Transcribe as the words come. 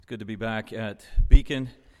good to be back at Beacon,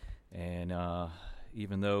 and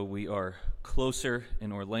even though we are closer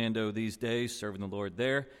in Orlando these days, serving the Lord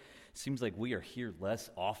there, it seems like we are here less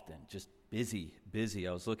often, just busy.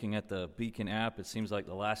 I was looking at the Beacon app. It seems like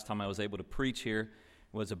the last time I was able to preach here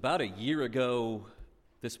was about a year ago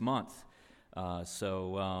this month,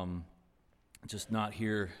 just not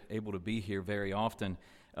able to be here very often.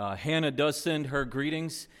 Hannah does send her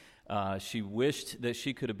greetings. She wished that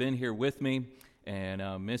she could have been here with me,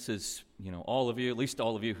 and misses, all of you, at least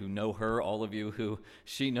all of you who know her, all of you who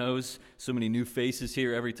she knows. So many new faces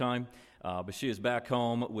here every time. But she is back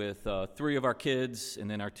home with 3 of our kids, and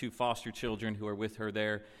then our 2 foster children who are with her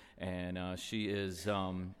there. And she is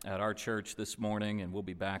at our church this morning, and we'll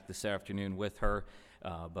be back this afternoon with her.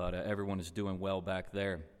 But everyone is doing well back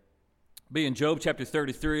there. Be in Job chapter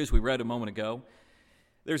 33, as we read a moment ago.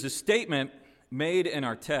 There's a statement made in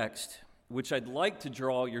our text which I'd like to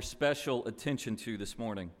draw your special attention to this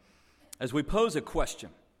morning as we pose a question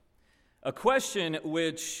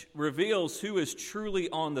which reveals who is truly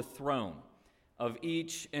on the throne of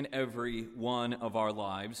each and every one of our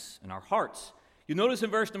lives and our hearts. You notice in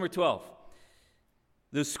verse number 12,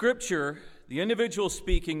 the scripture, the individual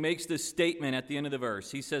speaking, makes this statement at the end of the verse.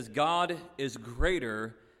 He says, God is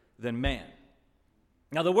greater than man.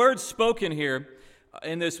 Now, the words spoken here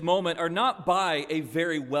in this moment are not by a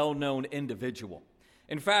very well-known individual.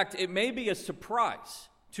 In fact, it may be a surprise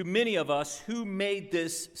to many of us who made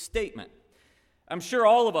this statement. I'm sure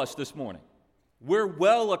all of us this morning, we're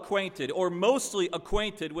well acquainted or mostly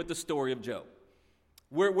acquainted with the story of Job.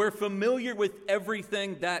 We're familiar with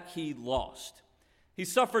everything that he lost. He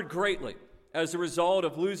suffered greatly as a result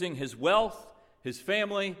of losing his wealth, his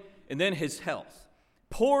family, and then his health.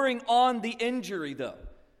 Pouring on the injury, though,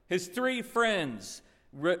 his 3 friends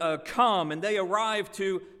come and they arrive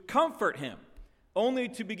to comfort him, only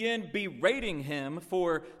to begin berating him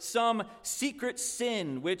for some secret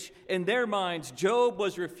sin which, in their minds, Job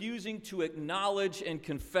was refusing to acknowledge and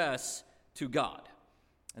confess to God.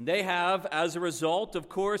 And they have, as a result, of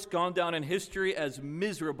course, gone down in history as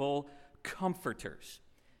miserable comforters.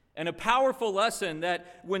 And a powerful lesson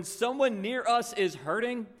that when someone near us is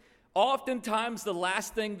hurting, oftentimes the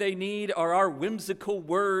last thing they need are our whimsical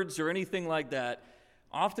words or anything like that.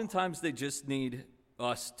 Oftentimes they just need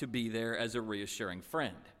us to be there as a reassuring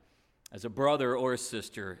friend, as a brother or a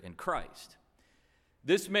sister in Christ.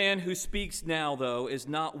 This man who speaks now, though, is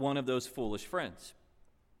not one of those foolish friends.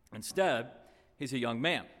 Instead, he's a young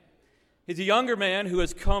man. He's a younger man who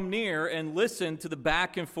has come near and listened to the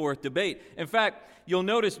back and forth debate. In fact, you'll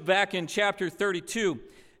notice back in chapter 32,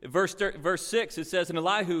 verse 6, it says, And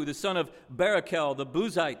Elihu, the son of Barachel, the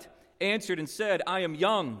Buzite, answered and said, I am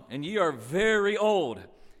young, and ye are very old.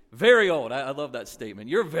 Very old. I love that statement.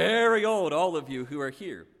 You're very old, all of you who are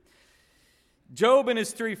here. Job and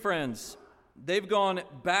his 3 friends, they've gone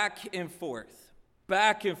back and forth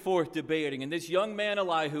debating. And this young man,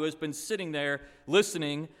 Elihu, has been sitting there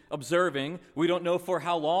listening, observing. We don't know for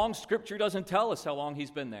how long. Scripture doesn't tell us how long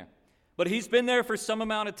he's been there. But he's been there for some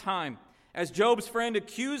amount of time. As Job's friend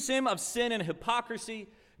accused him of sin and hypocrisy,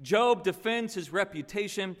 Job defends his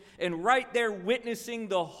reputation, and right there witnessing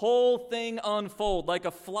the whole thing unfold like a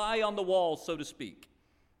fly on the wall, so to speak,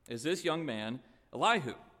 is this young man,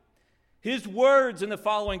 Elihu. His words in the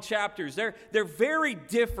following chapters, they're very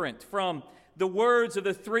different from the words of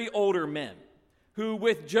the 3 older men who,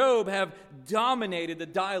 with Job, have dominated the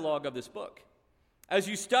dialogue of this book. As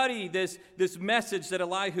you study this message that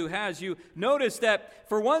Elihu has, you notice that,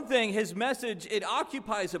 for one thing, his message, it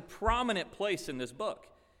occupies a prominent place in this book.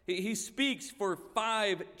 He speaks for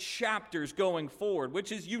 5 chapters going forward,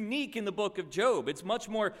 which is unique in the book of Job. It's much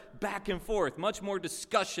more back and forth, much more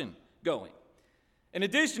discussion going. In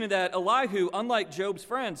addition to that, Elihu, unlike Job's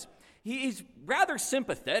friends, he's rather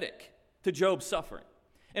sympathetic to Job's suffering.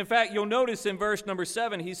 In fact, you'll notice in verse number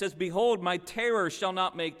 7, he says, Behold, my terror shall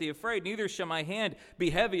not make thee afraid, neither shall my hand be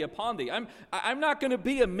heavy upon thee. I'm not going to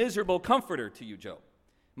be a miserable comforter to you, Job.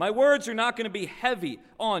 My words are not going to be heavy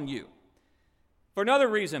on you. For another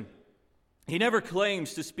reason, he never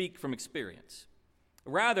claims to speak from experience.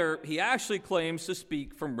 Rather, he actually claims to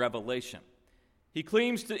speak from revelation. He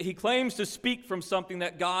claims to speak from something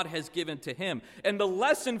that God has given to him. And the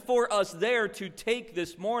lesson for us there to take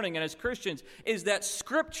this morning and as Christians is that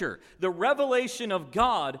Scripture, the revelation of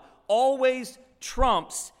God, always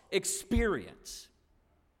trumps experience.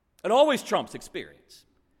 It always trumps experience.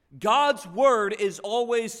 God's word is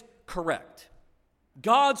always correct.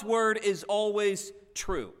 God's word is always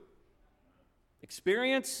true.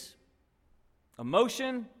 Experience,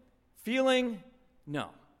 emotion, feeling, no.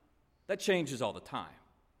 That changes all the time.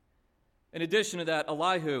 In addition to that,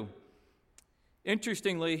 Elihu,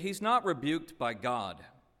 Interestingly, he's not rebuked by God,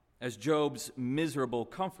 as Job's miserable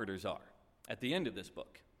comforters are at the end of this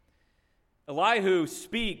book. Elihu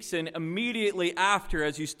speaks, and immediately after,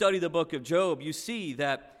 as you study the book of Job, you see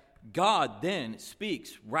that God then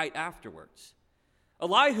speaks right afterwards.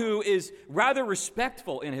 Elihu is rather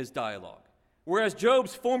respectful in his dialogue, whereas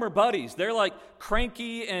Job's former buddies, they're like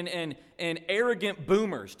cranky and arrogant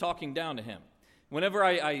boomers talking down to him. Whenever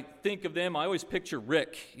I think of them, I always picture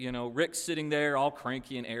Rick. Rick sitting there all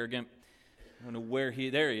cranky and arrogant. I don't know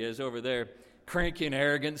there he is over there. Cranky and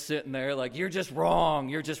arrogant, sitting there like, you're just wrong,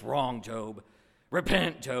 Job.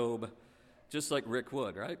 Repent, Job. Just like Rick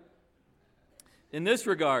would, right? In this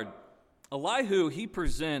regard, Elihu, he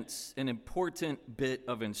presents an important bit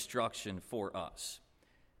of instruction for us.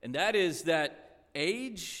 And that is that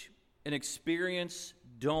age and experience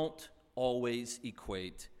don't always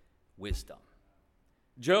equate wisdom.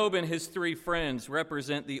 Job and his three friends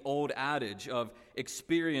represent the old adage of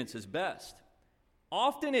experience is best.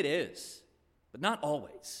 Often it is, but not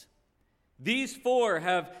always. These four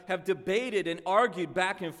have debated and argued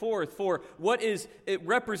back and forth for what is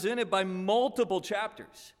represented by multiple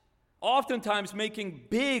chapters, oftentimes making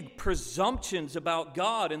big presumptions about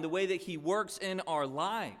God and the way that he works in our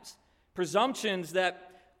lives, presumptions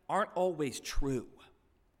that aren't always true.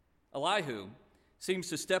 Elihu seems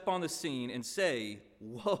to step on the scene and say,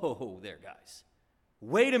 whoa there, guys.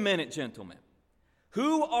 Wait a minute, gentlemen.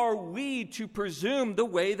 Who are we to presume the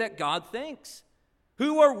way that God thinks?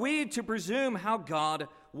 Who are we to presume how God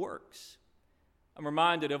works? I'm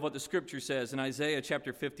reminded of what the scripture says in Isaiah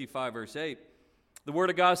chapter 55, verse 8. The word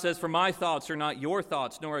of God says, "For my thoughts are not your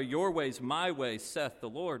thoughts, nor are your ways my ways, saith the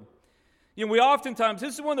Lord." This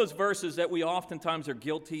is one of those verses that we oftentimes are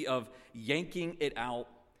guilty of yanking it out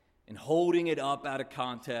and holding it up out of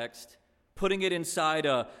context, putting it inside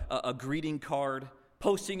a greeting card,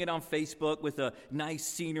 posting it on Facebook with a nice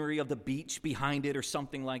scenery of the beach behind it or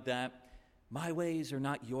something like that. My ways are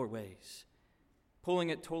not your ways. Pulling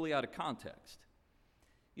it totally out of context.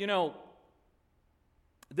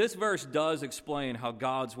 This verse does explain how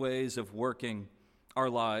God's ways of working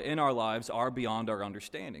in our lives are beyond our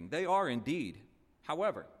understanding. They are indeed.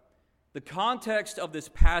 However, the context of this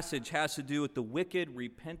passage has to do with the wicked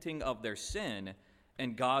repenting of their sin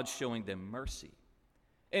and God showing them mercy.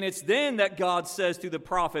 And it's then that God says to the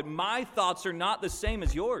prophet, my thoughts are not the same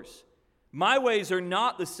as yours. My ways are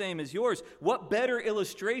not the same as yours. What better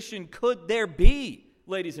illustration could there be,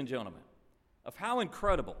 ladies and gentlemen, of how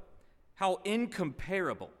incredible, how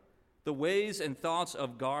incomparable the ways and thoughts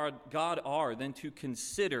of God are than to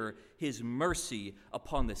consider his mercy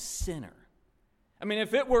upon the sinner? I mean,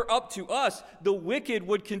 if it were up to us, the wicked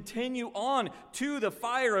would continue on to the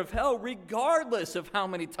fire of hell regardless of how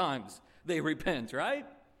many times they repent, right?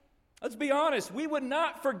 Let's be honest, we would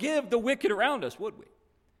not forgive the wicked around us, would we?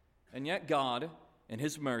 And yet God, in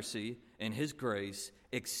his mercy and his grace,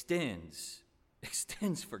 extends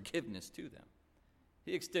forgiveness to them.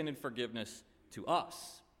 He extended forgiveness to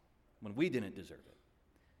us when we didn't deserve it.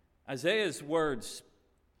 Isaiah's words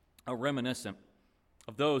are reminiscent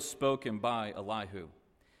of those spoken by Elihu.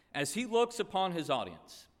 As he looks upon his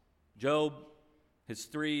audience, Job, his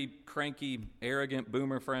three cranky, arrogant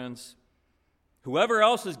boomer friends, whoever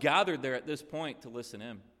else is gathered there at this point to listen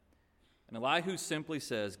in, and Elihu simply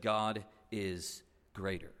says, God is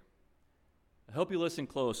greater. I hope you listen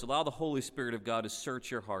close. Allow the Holy Spirit of God to search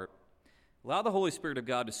your heart. Allow the Holy Spirit of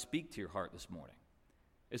God to speak to your heart this morning.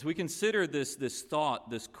 As we consider this thought,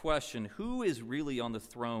 this question, who is really on the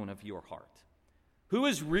throne of your heart? Who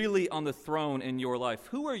is really on the throne in your life?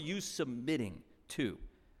 Who are you submitting to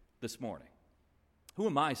this morning? Who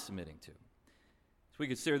am I submitting to? As we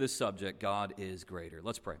consider this subject, God is greater.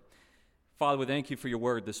 Let's pray. Father, we thank you for your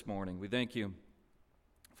word this morning. We thank you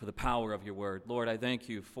for the power of your word. Lord, I thank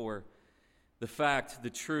you for the fact, the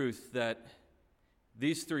truth that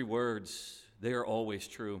these three words, they are always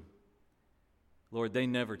true. Lord, they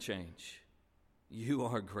never change. You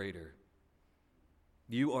are greater.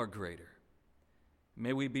 You are greater.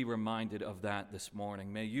 May we be reminded of that this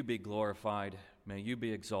morning. May you be glorified. May you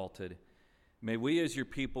be exalted. May we as your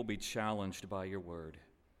people be challenged by your word.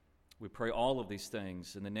 We pray all of these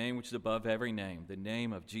things in the name which is above every name, the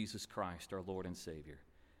name of Jesus Christ, our Lord and Savior.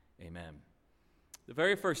 Amen. The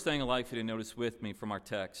very first thing I'd like you to notice with me from our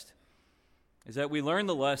text is that we learn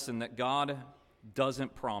the lesson that God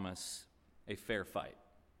doesn't promise a fair fight.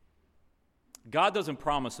 God doesn't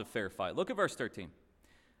promise a fair fight. Look at verse 13.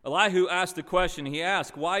 Elihu asked the question. He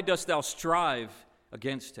asked, why dost thou strive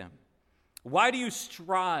against him? Why do you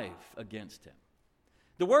strive against him?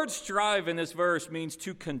 The word strive in this verse means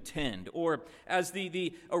to contend, or as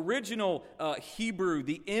the original Hebrew,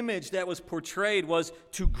 the image that was portrayed was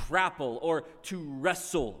to grapple or to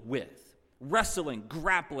wrestle with. Wrestling,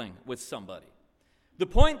 grappling with somebody. The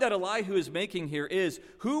point that Elihu is making here is,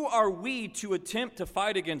 who are we to attempt to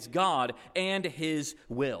fight against God and His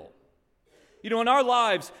will? You know, in our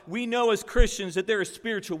lives, we know as Christians that there is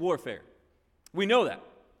spiritual warfare. We know that.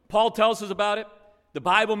 Paul tells us about it. The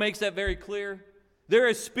Bible makes that very clear. There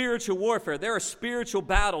is spiritual warfare. There are spiritual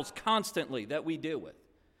battles constantly that we deal with.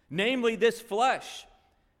 Namely, this flesh,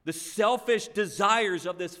 the selfish desires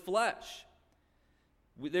of this flesh.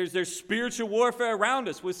 There's spiritual warfare around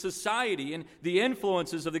us with society and the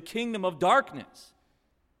influences of the kingdom of darkness.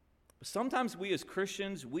 But sometimes we as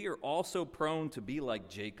Christians, we are also prone to be like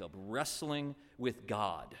Jacob, wrestling with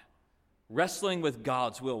God. Wrestling with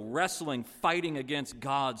God's will, fighting against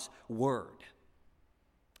God's word.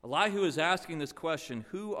 Elihu is asking this question,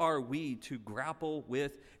 who are we to grapple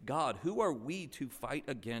with God? Who are we to fight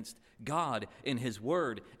against God in His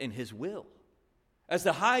word, in His will? As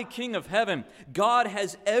the high King of heaven, God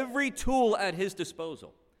has every tool at His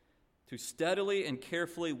disposal to steadily and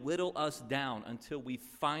carefully whittle us down until we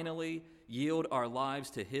finally yield our lives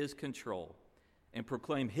to His control and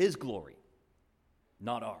proclaim His glory,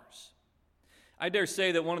 not ours. I dare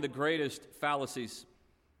say that one of the greatest fallacies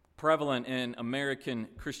prevalent in American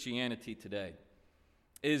Christianity today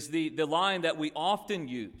is the line that we often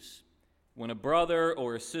use when a brother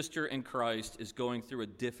or a sister in Christ is going through a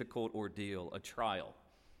difficult ordeal, a trial.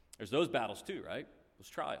 There's those battles too, right? Those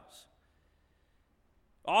trials.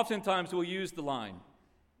 Oftentimes we'll use the line.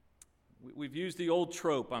 We've used the old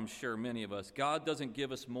trope, I'm sure, many of us. God doesn't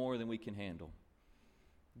give us more than we can handle.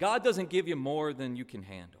 God doesn't give you more than you can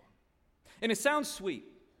handle. And it sounds sweet.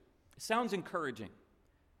 It sounds encouraging.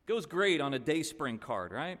 Goes great on a Dayspring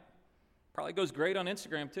card, right? Probably goes great on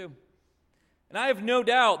Instagram too. And I have no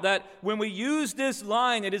doubt that when we use this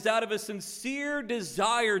line, it is out of a sincere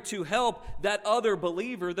desire to help that other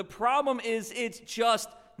believer. The problem is it's just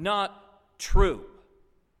not true.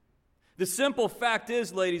 The simple fact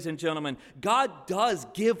is, ladies and gentlemen, God does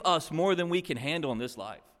give us more than we can handle in this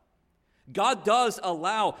life. God does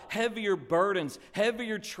allow heavier burdens,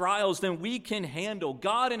 heavier trials than we can handle.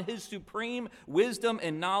 God in His supreme wisdom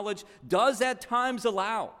and knowledge does at times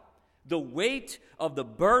allow the weight of the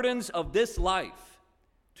burdens of this life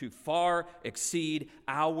to far exceed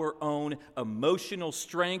our own emotional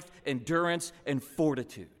strength, endurance, and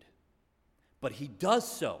fortitude. But He does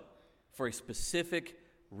so for a specific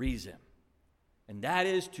reason, and that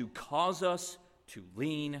is to cause us to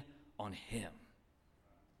lean on Him.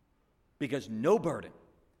 Because no burden,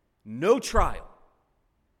 no trial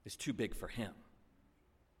is too big for Him.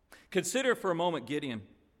 Consider for a moment Gideon,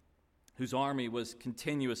 whose army was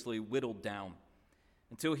continuously whittled down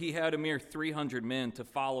until he had a mere 300 men to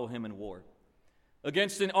follow him in war,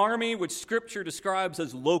 against an army which Scripture describes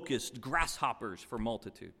as locusts, grasshoppers for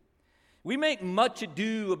multitude. We make much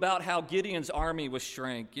ado about how Gideon's army was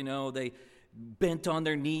shrank. You know, they bent on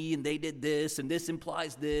their knee and they did this, and this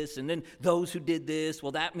implies this, and then those who did this,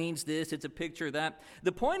 well, that means this. It's a picture of that.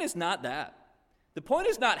 The point is not that. The point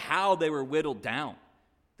is not how they were whittled down.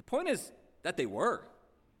 The point is that they were.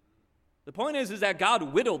 The point is that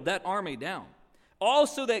God whittled that army down.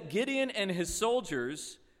 Also that Gideon and his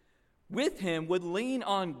soldiers with him would lean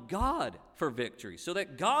on God for victory, so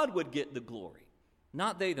that God would get the glory,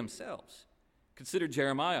 not they themselves. Consider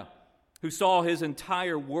Jeremiah, who saw his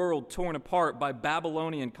entire world torn apart by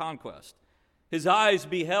Babylonian conquest. His eyes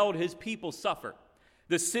beheld his people suffer.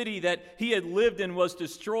 The city that he had lived in was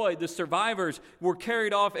destroyed. The survivors were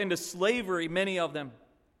carried off into slavery, many of them.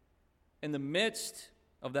 In the midst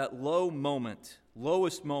of that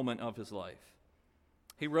lowest moment of his life,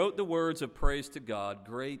 he wrote the words of praise to God,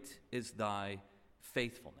 "Great is thy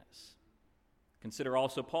faithfulness." Consider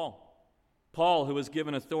also Paul. Paul, who was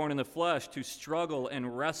given a thorn in the flesh to struggle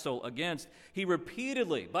and wrestle against, he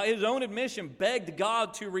repeatedly, by his own admission, begged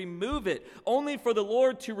God to remove it, only for the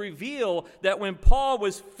Lord to reveal that when Paul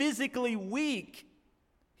was physically weak,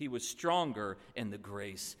 he was stronger in the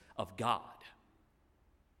grace of God.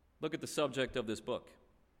 Look at the subject of this book.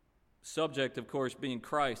 Subject, of course, being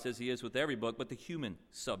Christ, as he is with every book, but the human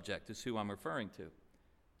subject is who I'm referring to.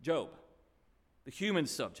 Job, the human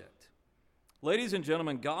subject. Ladies and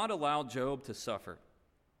gentlemen, God allowed Job to suffer.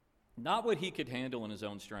 Not what he could handle in his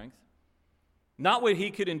own strength. Not what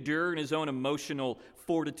he could endure in his own emotional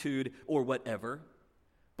fortitude or whatever.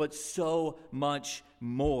 But so much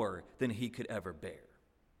more than he could ever bear.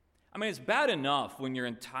 I mean, it's bad enough when your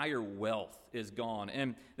entire wealth is gone.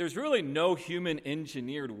 And there's really no human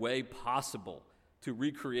engineered way possible to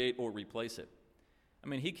recreate or replace it. I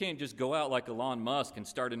mean, he can't just go out like Elon Musk and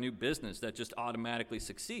start a new business that just automatically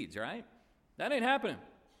succeeds, right? That ain't happening.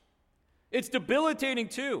 It's debilitating,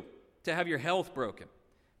 too, to have your health broken,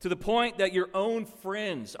 to the point that your own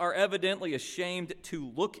friends are evidently ashamed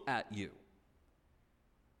to look at you.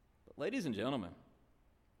 But ladies and gentlemen,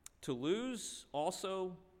 to lose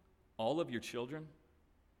also all of your children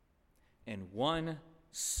in one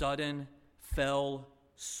sudden fell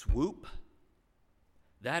swoop,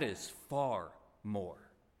 that is far more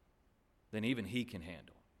than even he can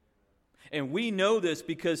handle. And we know this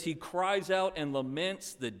because he cries out and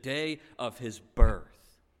laments the day of his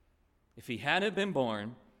birth. If he hadn't been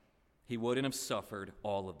born, he wouldn't have suffered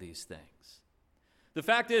all of these things. The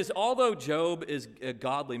fact is, although Job is a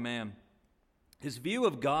godly man, his view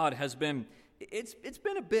of God has been, it's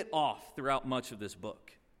been a bit off throughout much of this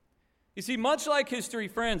book. You see, much like his three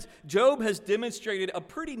friends, Job has demonstrated a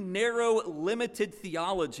pretty narrow, limited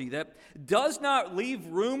theology that does not leave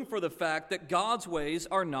room for the fact that God's ways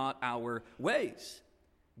are not our ways.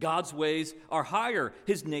 God's ways are higher.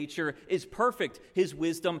 His nature is perfect. His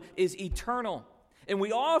wisdom is eternal. And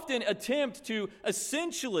we often attempt to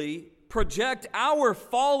essentially project our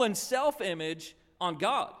fallen self-image on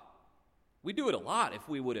God. We do it a lot if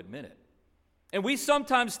we would admit it. And we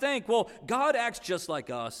sometimes think, well, God acts just like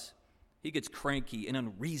us. He gets cranky and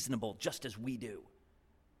unreasonable just as we do.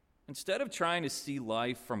 Instead of trying to see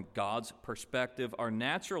life from God's perspective, our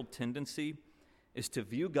natural tendency is to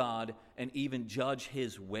view God and even judge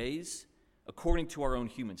his ways according to our own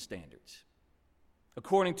human standards,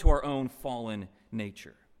 according to our own fallen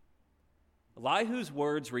nature. Elihu's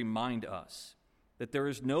words remind us that there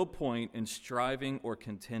is no point in striving or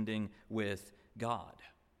contending with God.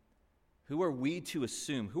 Who are we to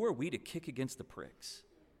assume? Who are we to kick against the pricks?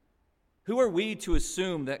 Who are we to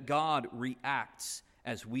assume that God reacts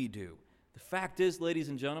as we do? The fact is, ladies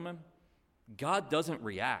and gentlemen, God doesn't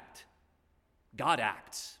react. God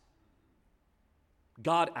acts.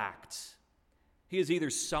 God acts. He is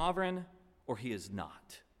either sovereign or he is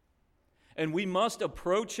not. And we must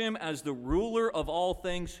approach him as the ruler of all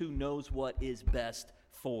things who knows what is best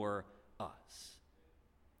for us,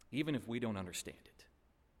 even if we don't understand it.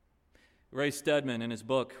 Ray Stedman, in his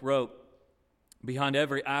book, wrote, "Behind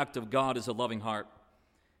every act of God is a loving heart,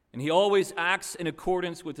 and he always acts in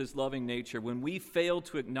accordance with his loving nature. When we fail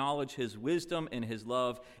to acknowledge his wisdom and his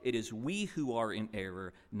love, it is we who are in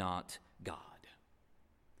error, not God."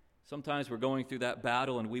 Sometimes we're going through that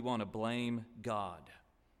battle and we want to blame God.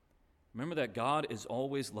 Remember that God is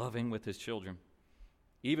always loving with his children,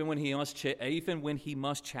 even when he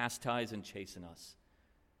must chastise and chasten us.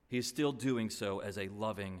 He is still doing so as a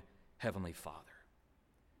loving Heavenly Father.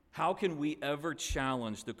 How can we ever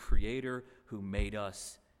challenge the Creator who made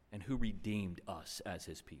us and who redeemed us as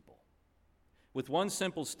his people? With one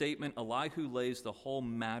simple statement, Elihu lays the whole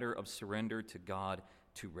matter of surrender to God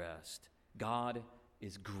to rest. God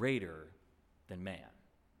is greater than man.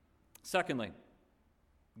 Secondly,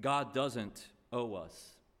 God doesn't owe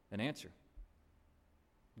us an answer.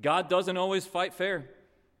 God doesn't always fight fair.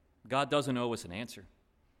 God doesn't owe us an answer.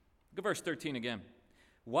 Look at verse 13 again.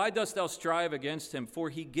 "Why dost thou strive against him? For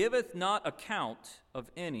he giveth not account of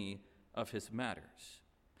any of his matters."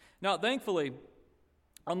 Now, thankfully,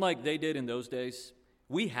 unlike they did in those days,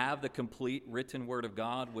 we have the complete written word of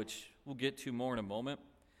God, which we'll get to more in a moment.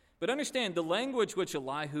 But understand, the language which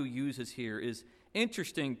Elihu uses here is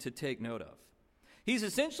interesting to take note of. He's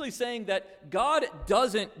essentially saying that God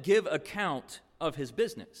doesn't give account of his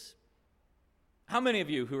business. How many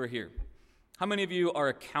of you who are here, how many of you are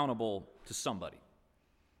accountable to somebody?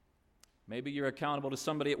 Maybe you're accountable to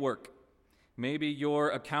somebody at work. Maybe you're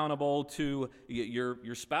accountable to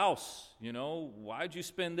your spouse. You know, why'd you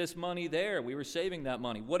spend this money there? We were saving that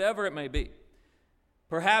money. Whatever it may be.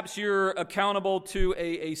 Perhaps you're accountable to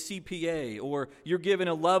a CPA, or you're given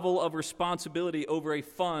a level of responsibility over a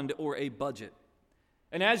fund or a budget.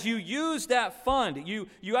 And as you use that fund,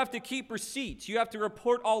 you have to keep receipts. You have to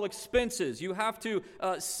report all expenses. You have to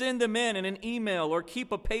send them in an email or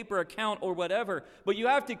keep a paper account or whatever. But you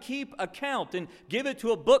have to keep account and give it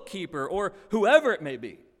to a bookkeeper or whoever it may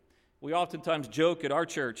be. We oftentimes joke at our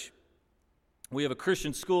church. We have a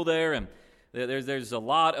Christian school there, and there's a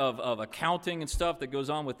lot of accounting and stuff that goes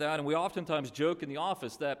on with that. And we oftentimes joke in the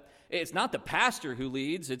office that it's not the pastor who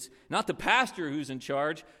leads. It's not the pastor who's in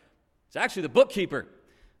charge. It's actually the bookkeeper.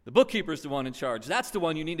 The bookkeeper's the one in charge. That's the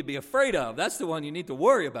one you need to be afraid of. That's the one you need to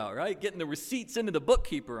worry about, right? Getting the receipts into the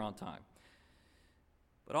bookkeeper on time.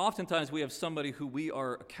 But oftentimes we have somebody who we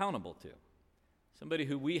are accountable to, somebody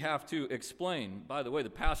who we have to explain. By the way, the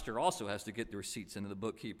pastor also has to get the receipts into the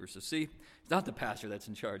bookkeeper. So see, it's not the pastor that's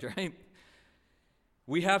in charge, right?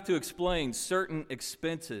 We have to explain certain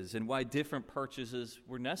expenses and why different purchases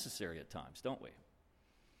were necessary at times, don't we?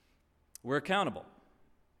 We're accountable.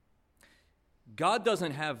 God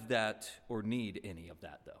doesn't have that or need any of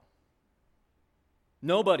that, though.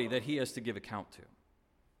 Nobody that he has to give account to.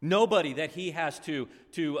 Nobody that he has to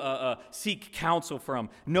seek counsel from.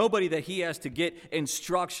 Nobody that he has to get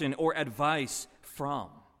instruction or advice from.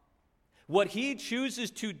 What he chooses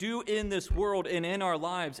to do in this world and in our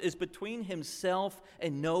lives is between himself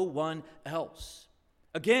and no one else.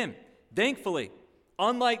 Again, thankfully,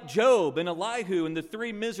 unlike Job and Elihu and the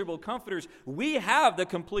three miserable comforters, we have the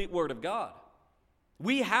complete Word of God.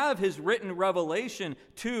 We have his written revelation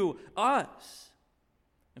to us.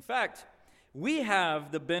 In fact, we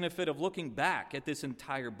have the benefit of looking back at this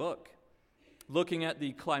entire book, looking at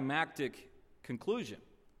the climactic conclusion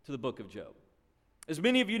to the book of Job. As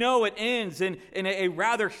many of you know, it ends in a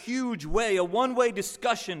rather huge way, a one-way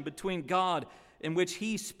discussion between God in which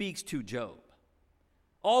he speaks to Job.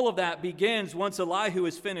 All of that begins once Elihu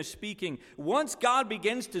is finished speaking. Once God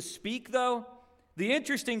begins to speak, though, the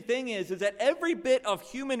interesting thing is that every bit of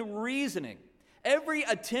human reasoning, every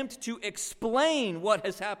attempt to explain what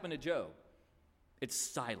has happened to Job, it's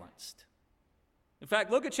silenced. In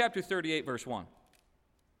fact, look at chapter 38, verse 1.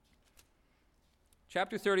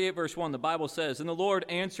 Chapter 38, verse 1, the Bible says, "And the Lord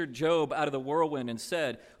answered Job out of the whirlwind and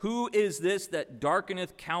said, Who is this that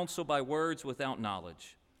darkeneth counsel by words without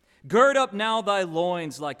knowledge? Gird up now thy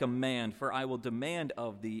loins like a man, for I will demand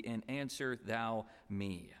of thee, and answer thou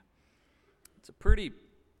me." It's a pretty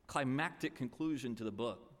climactic conclusion to the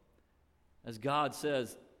book. As God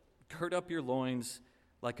says, gird up your loins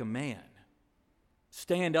like a man.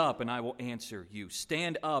 Stand up and I will answer you.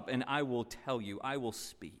 Stand up and I will tell you. I will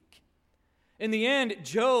speak. In the end,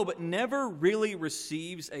 Job never really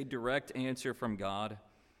receives a direct answer from God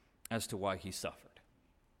as to why he suffered.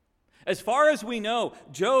 As far as we know,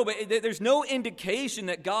 Job, there's no indication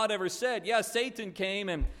that God ever said, yeah, Satan came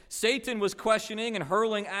and Satan was questioning and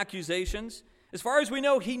hurling accusations. As far as we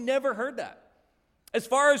know, he never heard that. As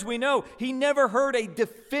far as we know, he never heard a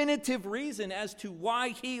definitive reason as to why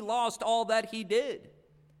he lost all that he did.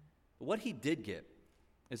 But what he did get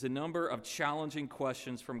is a number of challenging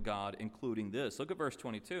questions from God, including this. Look at verse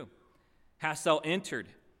 22. Hast thou entered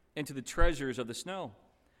into the treasures of the snow?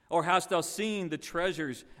 Or hast thou seen the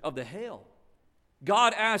treasures of the hail?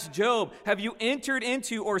 God asked Job, have you entered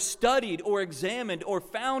into or studied or examined or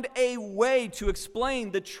found a way to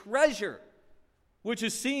explain the treasure which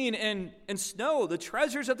is seen in snow, the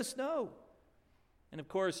treasures of the snow? And of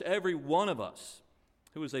course, every one of us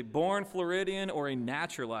who is a born Floridian or a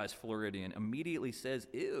naturalized Floridian immediately says,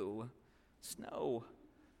 ew, snow,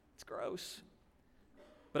 it's gross.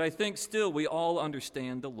 But I think still we all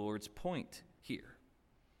understand the Lord's point here.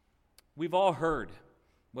 We've all heard,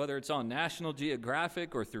 whether it's on National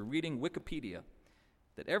Geographic or through reading Wikipedia,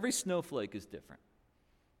 that every snowflake is different.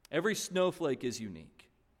 Every snowflake is unique.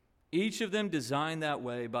 Each of them designed that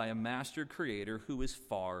way by a master creator who is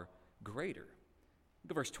far greater.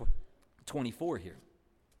 Look at verse 24 here.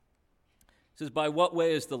 It says, by what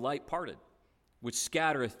way is the light parted, which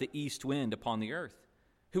scattereth the east wind upon the earth?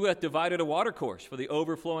 Who hath divided a watercourse for the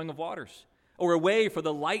overflowing of waters, or a way for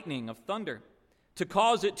the lightning of thunder, to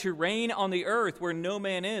cause it to rain on the earth where no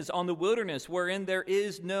man is, on the wilderness wherein there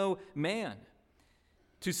is no man,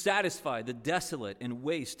 to satisfy the desolate and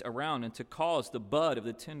waste around, and to cause the bud of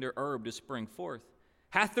the tender herb to spring forth?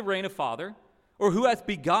 Hath the rain a father? Or who hath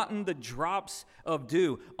begotten the drops of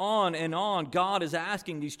dew? On and on, God is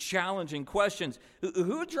asking these challenging questions.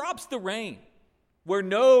 Who drops the rain where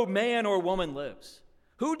no man or woman lives?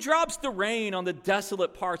 Who drops the rain on the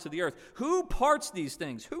desolate parts of the earth? Who parts these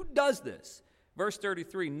things? Who does this? Verse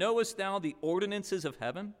 33, knowest thou the ordinances of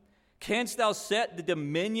heaven? Canst thou set the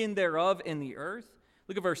dominion thereof in the earth?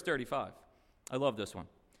 Look at verse 35. I love this one.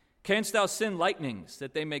 Canst thou send lightnings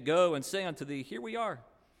that they may go and say unto thee, here we are?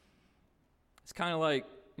 It's kind of like,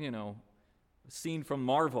 a scene from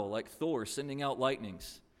Marvel, like Thor sending out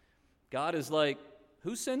lightnings. God is like,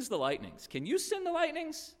 who sends the lightnings? Can you send the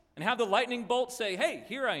lightnings? And have the lightning bolt say, hey,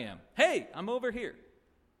 here I am. Hey, I'm over here.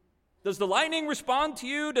 Does the lightning respond to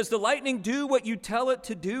you? Does the lightning do what you tell it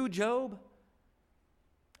to do, Job?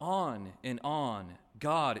 On and on,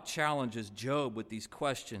 God challenges Job with these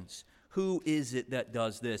questions. Who is it that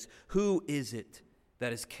does this? Who is it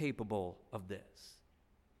that is capable of this?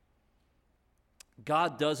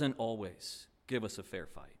 God doesn't always give us a fair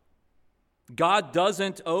fight. God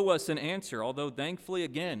doesn't owe us an answer, although thankfully,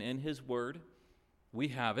 again, in his word, we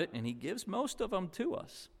have it, and he gives most of them to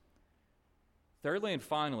us. Thirdly and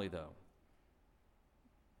finally, though,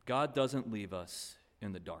 God doesn't leave us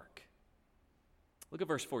in the dark. Look at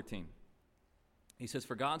verse 14. He says,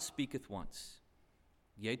 "For God speaketh once,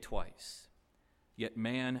 yea, twice, yet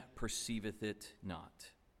man perceiveth it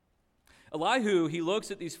not." Elihu, he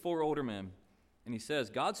looks at these four older men, and he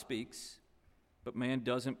says, God speaks, but man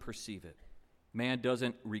doesn't perceive it. Man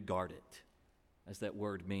doesn't regard it, as that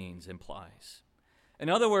word means, implies. In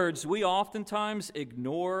other words, we oftentimes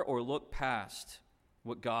ignore or look past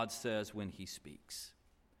what God says when he speaks.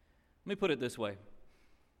 Let me put it this way.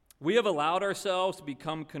 We have allowed ourselves to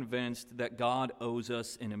become convinced that God owes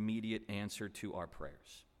us an immediate answer to our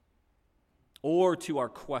prayers or to our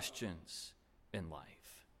questions in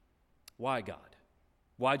life. Why, God?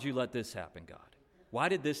 Why'd you let this happen, God? Why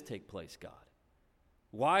did this take place, God?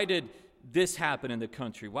 Why did this happen in the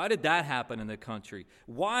country? Why did that happen in the country?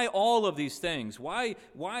 Why all of these things? Why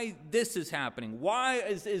this is happening? Why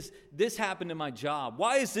is this happened to my job?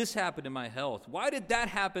 Why has this happened to my health? Why did that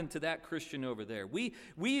happen to that Christian over there?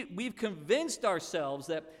 We've convinced ourselves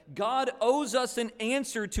that God owes us an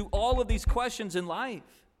answer to all of these questions in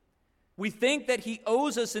life. We think that he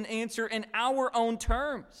owes us an answer in our own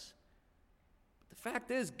terms. But the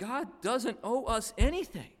fact is, God doesn't owe us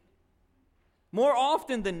anything. More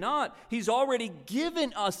often than not, he's already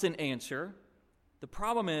given us an answer. The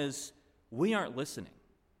problem is we aren't listening,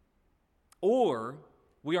 or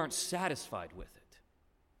we aren't satisfied with it.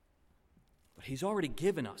 But he's already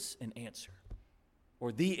given us an answer,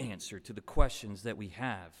 or the answer to the questions that we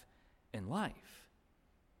have in life.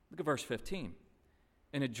 Look at verse 15.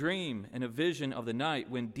 In a dream and a vision of the night,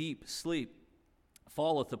 when deep sleep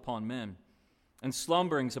falleth upon men, and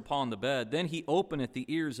slumberings upon the bed, then he openeth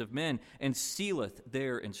the ears of men, and sealeth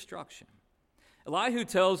their instruction. Elihu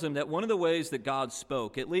tells them that one of the ways that God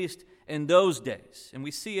spoke, at least in those days, and we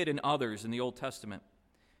see it in others in the Old Testament,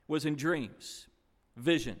 was in dreams,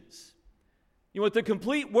 visions. You know, with the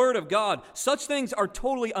complete Word of God, such things are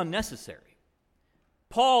totally unnecessary.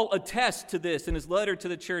 Paul attests to this in his letter to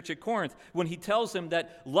the church at Corinth when he tells them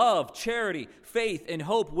that love, charity, faith, and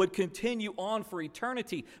hope would continue on for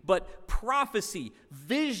eternity, but prophecy,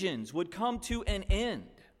 visions would come to an end.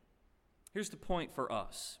 Here's the point for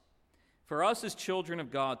us. For us as children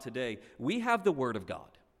of God today, we have the Word of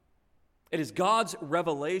God. It is God's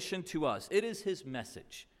revelation to us. It is his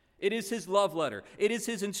message. It is his love letter. It is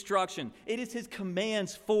his instruction. It is his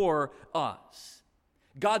commands for us.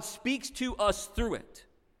 God speaks to us through it.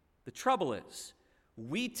 The trouble is,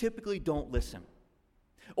 we typically don't listen.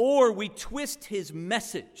 Or we twist his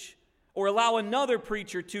message, or allow another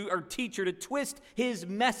preacher or teacher to twist his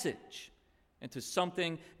message into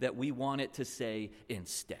something that we want it to say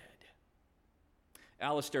instead.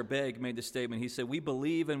 Alistair Begg made the statement. He said, "We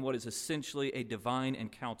believe in what is essentially a divine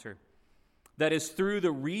encounter. That is, through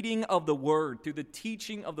the reading of the Word, through the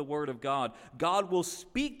teaching of the Word of God, God will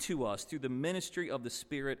speak to us through the ministry of the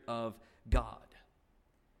Spirit of God."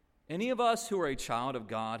 Any of us who are a child of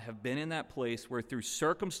God have been in that place where through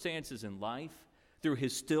circumstances in life, through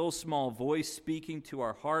his still small voice speaking to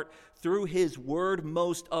our heart, through his Word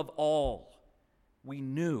most of all, we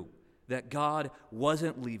knew that God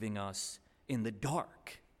wasn't leaving us in the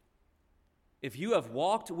dark. If you have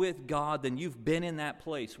walked with God, then you've been in that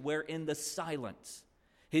place where in the silence,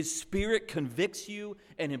 his Spirit convicts you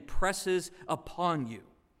and impresses upon you.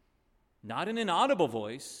 Not in an audible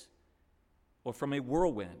voice or from a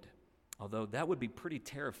whirlwind, although that would be pretty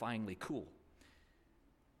terrifyingly cool,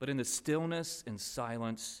 but in the stillness and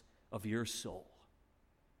silence of your soul.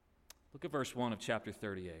 Look at verse 1 of chapter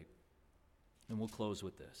 38, and we'll close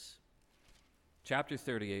with this. Chapter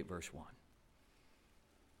 38, verse 1.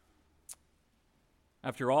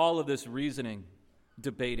 After all of this reasoning,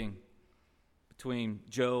 debating between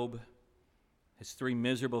Job, his three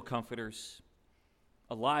miserable comforters,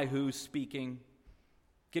 Elihu speaking,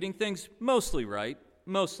 getting things mostly right,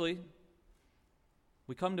 we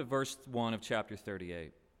come to verse 1 of chapter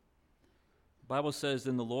 38. The Bible says,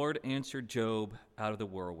 "Then the Lord answered Job out of the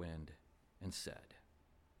whirlwind and said."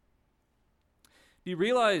 Do you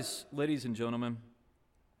realize, ladies and gentlemen,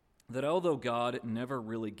 that although God never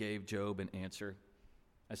really gave Job an answer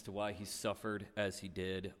as to why he suffered as he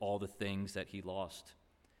did, all the things that he lost,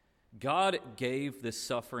 God gave this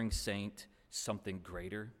suffering saint something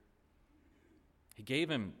greater. He gave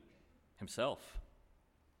him himself.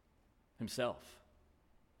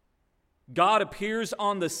 God appears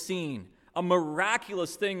on the scene, a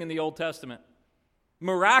miraculous thing in the Old Testament.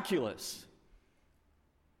 Miraculous.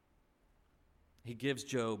 He gives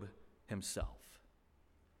Job himself.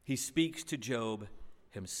 He speaks to Job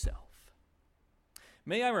himself.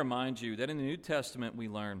 May I remind you that in the New Testament we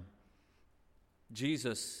learn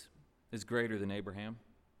Jesus is greater than Abraham.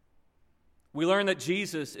 We learn that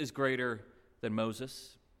Jesus is greater than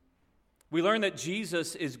Moses. We learn that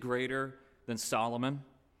Jesus is greater than Solomon.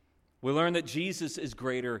 We learn that Jesus is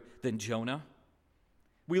greater than Jonah.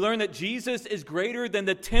 We learn that Jesus is greater than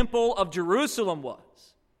the temple of Jerusalem was.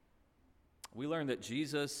 We learn that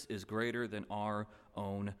Jesus is greater than our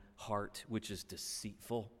own heart, which is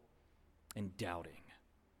deceitful and doubting.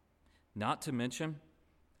 Not to mention,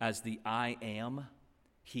 as the I am,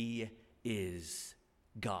 he is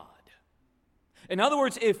God. In other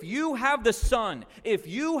words, if you have the Son, if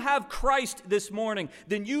you have Christ this morning,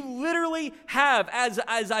 then you literally have, as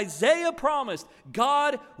Isaiah promised,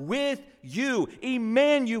 God with you,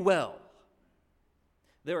 Emmanuel.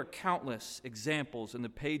 There are countless examples in the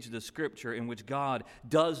page of the Scripture in which God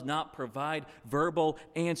does not provide verbal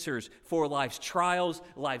answers for life's trials,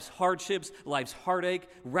 life's hardships, life's heartache.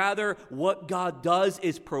 Rather, what God does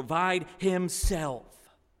is provide Himself.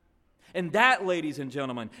 And that, ladies and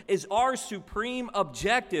gentlemen, is our supreme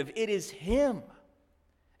objective. It is Him.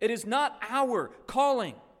 It is not our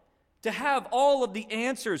calling to have all of the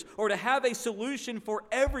answers or to have a solution for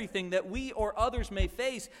everything that we or others may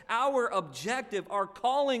face. Our objective, our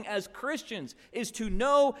calling as Christians, is to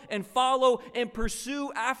know and follow and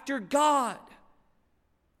pursue after God.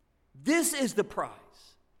 This is the prize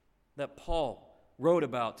that Paul wrote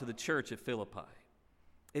about to the church at Philippi.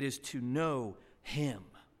 It is to know Him.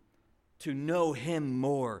 To know Him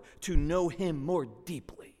more, to know Him more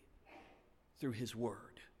deeply through His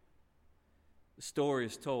Word. The story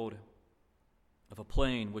is told of a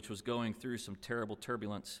plane which was going through some terrible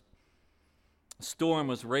turbulence. A storm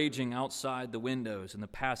was raging outside the windows, and the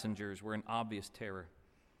passengers were in obvious terror.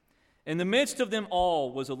 In the midst of them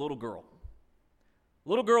all was a little girl. A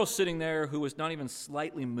little girl sitting there who was not even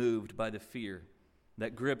slightly moved by the fear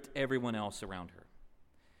that gripped everyone else around her.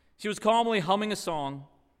 She was calmly humming a song,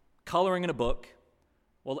 coloring in a book,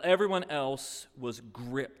 while everyone else was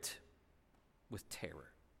gripped with terror.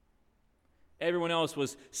 Everyone else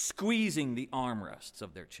was squeezing the armrests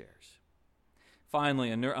of their chairs.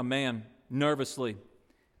 Finally, a man, nervously,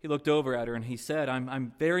 he looked over at her and he said,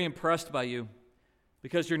 I'm very impressed by you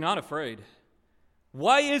because you're not afraid.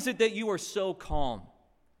 Why is it that you are so calm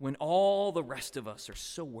when all the rest of us are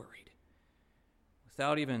so worried?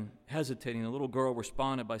 Without even hesitating, the little girl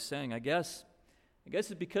responded by saying, I guess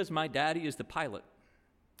it's because my daddy is the pilot,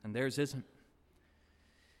 and theirs isn't.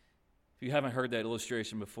 If you haven't heard that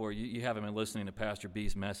illustration before, you haven't been listening to Pastor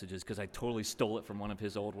B's messages, because I totally stole it from one of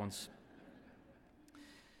his old ones.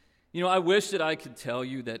 You know, I wish that I could tell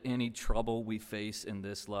you that any trouble we face in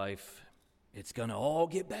this life, it's going to all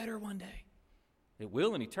get better one day. It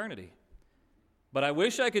will in eternity. But I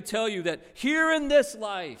wish I could tell you that here in this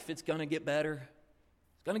life, it's going to get better.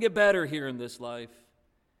 It's going to get better here in this life.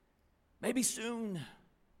 Maybe soon.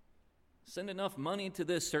 Send enough money to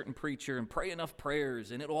this certain preacher and pray enough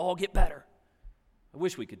prayers and it'll all get better. I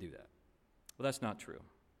wish we could do that. Well, that's not true.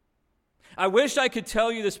 I wish I could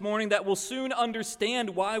tell you this morning that we'll soon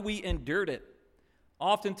understand why we endured it.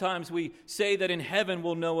 Oftentimes we say that in heaven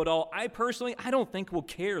we'll know it all. I don't think we'll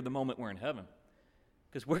care the moment we're in heaven,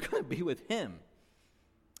 because we're going to be with Him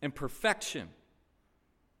in perfection.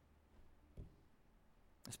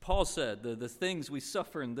 As Paul said, the things we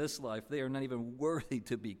suffer in this life, they are not even worthy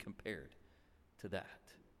to be compared to that.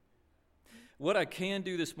 What I can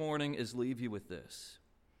do this morning is leave you with this.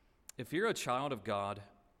 If you're a child of God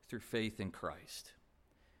through faith in Christ,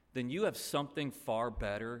 then you have something far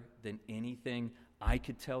better than anything I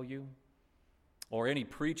could tell you, or any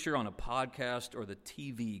preacher on a podcast or the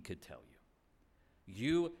TV could tell you.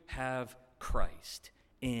 You have Christ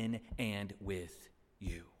in and with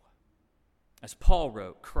you. As Paul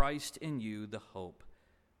wrote, Christ in you, the hope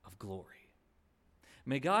of glory.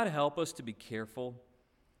 May God help us to be careful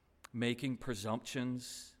making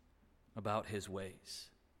presumptions about His ways.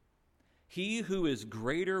 He who is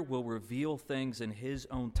greater will reveal things in His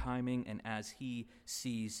own timing and as He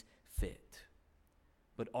sees fit.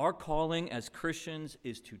 But our calling as Christians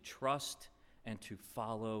is to trust and to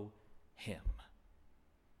follow Him.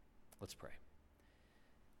 Let's pray.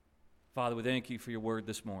 Father, we thank You for Your word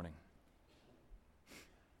this morning.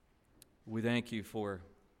 We thank You for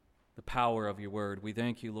the power of Your word. We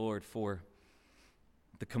thank You, Lord, for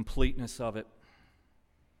the completeness of it.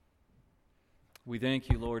 We thank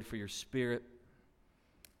You, Lord, for Your Spirit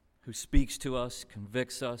who speaks to us,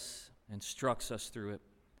 convicts us, instructs us through it.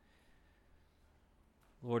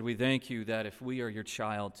 Lord, we thank You that if we are Your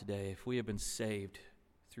child today, if we have been saved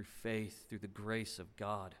through faith, through the grace of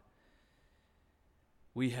God,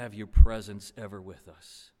 we have Your presence ever with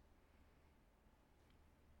us.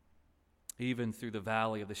 Even through the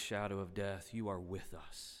valley of the shadow of death, You are with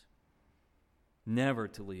us, never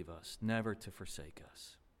to leave us, never to forsake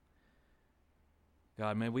us.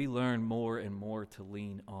 God, may we learn more and more to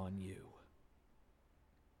lean on You.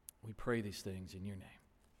 We pray these things in your name.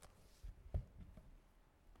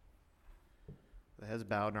 The heads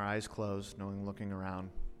bowed and our eyes closed, looking around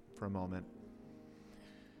for a moment.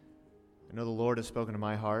 I know the Lord has spoken to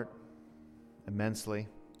my heart immensely.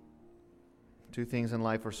 Two things in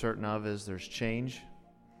life we're certain of is there's change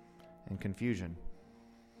and confusion.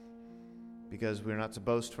 Because we're not to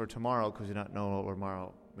boast for tomorrow because we don't know what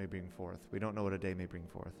tomorrow may bring forth. We don't know what a day may bring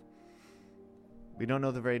forth. We don't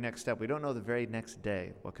know the very next step. We don't know the very next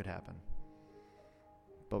day what could happen.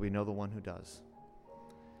 But we know the one who does.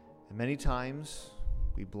 And many times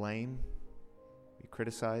we blame, we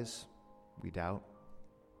criticize, we doubt.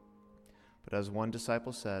 But as one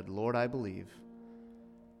disciple said, Lord, I believe,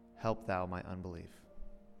 help thou my unbelief.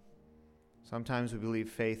 Sometimes we believe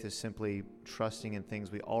faith is simply trusting in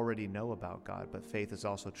things we already know about God, but faith is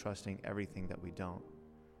also trusting everything that we don't,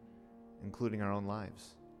 including our own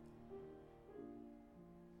lives.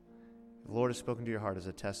 If the Lord has spoken to your heart as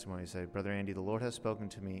a testimony, say, Brother Andy, the Lord has spoken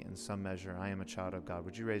to me in some measure. I am a child of God.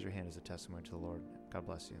 Would you raise your hand as a testimony to the Lord? God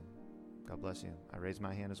bless you. God bless you. I raise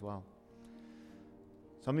my hand as well.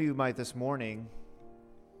 Some of you might this morning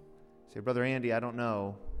say, Brother Andy, I don't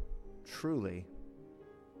know truly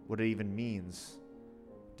what it even means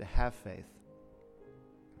to have faith.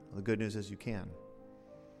 Well, the good news is you can.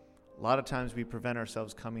 A lot of times we prevent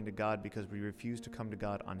ourselves coming to God because we refuse to come to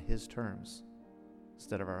God on His terms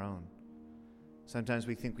instead of our own. Sometimes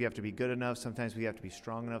we think we have to be good enough. Sometimes we have to be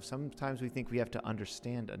strong enough. Sometimes we think we have to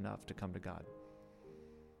understand enough to come to God.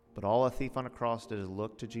 But all a thief on a cross did is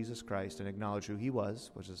look to Jesus Christ and acknowledge who He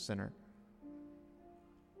was a sinner,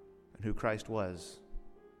 and who Christ was.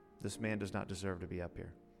 This man does not deserve to be up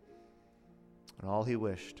here. And all he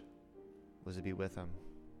wished was to be with Him.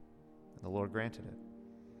 And the Lord granted it.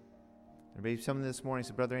 There may be someone this morning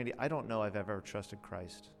said, Brother Andy, I don't know I've ever trusted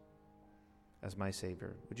Christ as my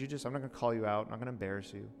Savior. Would you I'm not going to call you out. I'm not going to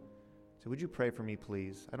embarrass you. So would you pray for me,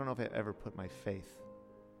 please? I don't know if I ever put my faith,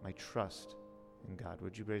 my trust in God.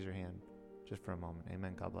 Would you raise your hand just for a moment?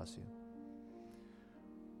 Amen. God bless you.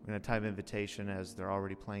 We're going to time invitation as they're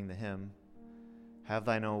already playing the hymn. Have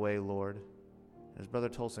thine own way, Lord. As Brother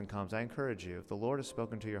Tolson comes, I encourage you, if the Lord has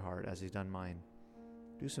spoken to your heart as He's done mine,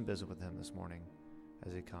 do some business with Him this morning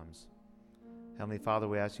as He comes. Heavenly Father,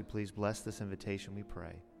 we ask you, please bless this invitation, we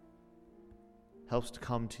pray. Help us to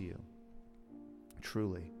come to you,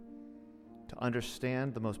 truly, to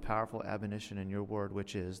understand the most powerful admonition in your word,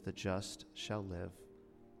 which is, the just shall live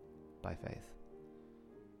by faith.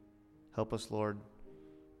 Help us, Lord,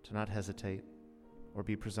 to not hesitate or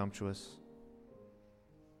be presumptuous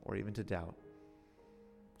or even to doubt,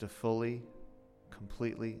 to fully,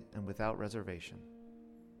 completely, and without reservation,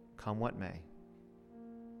 come what may,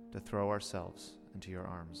 to throw ourselves into your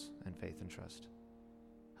arms in faith and trust.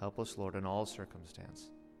 Help us, Lord, in all circumstance,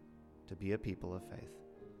 to be a people of faith.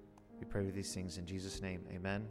 We pray with these things in Jesus' name. Amen.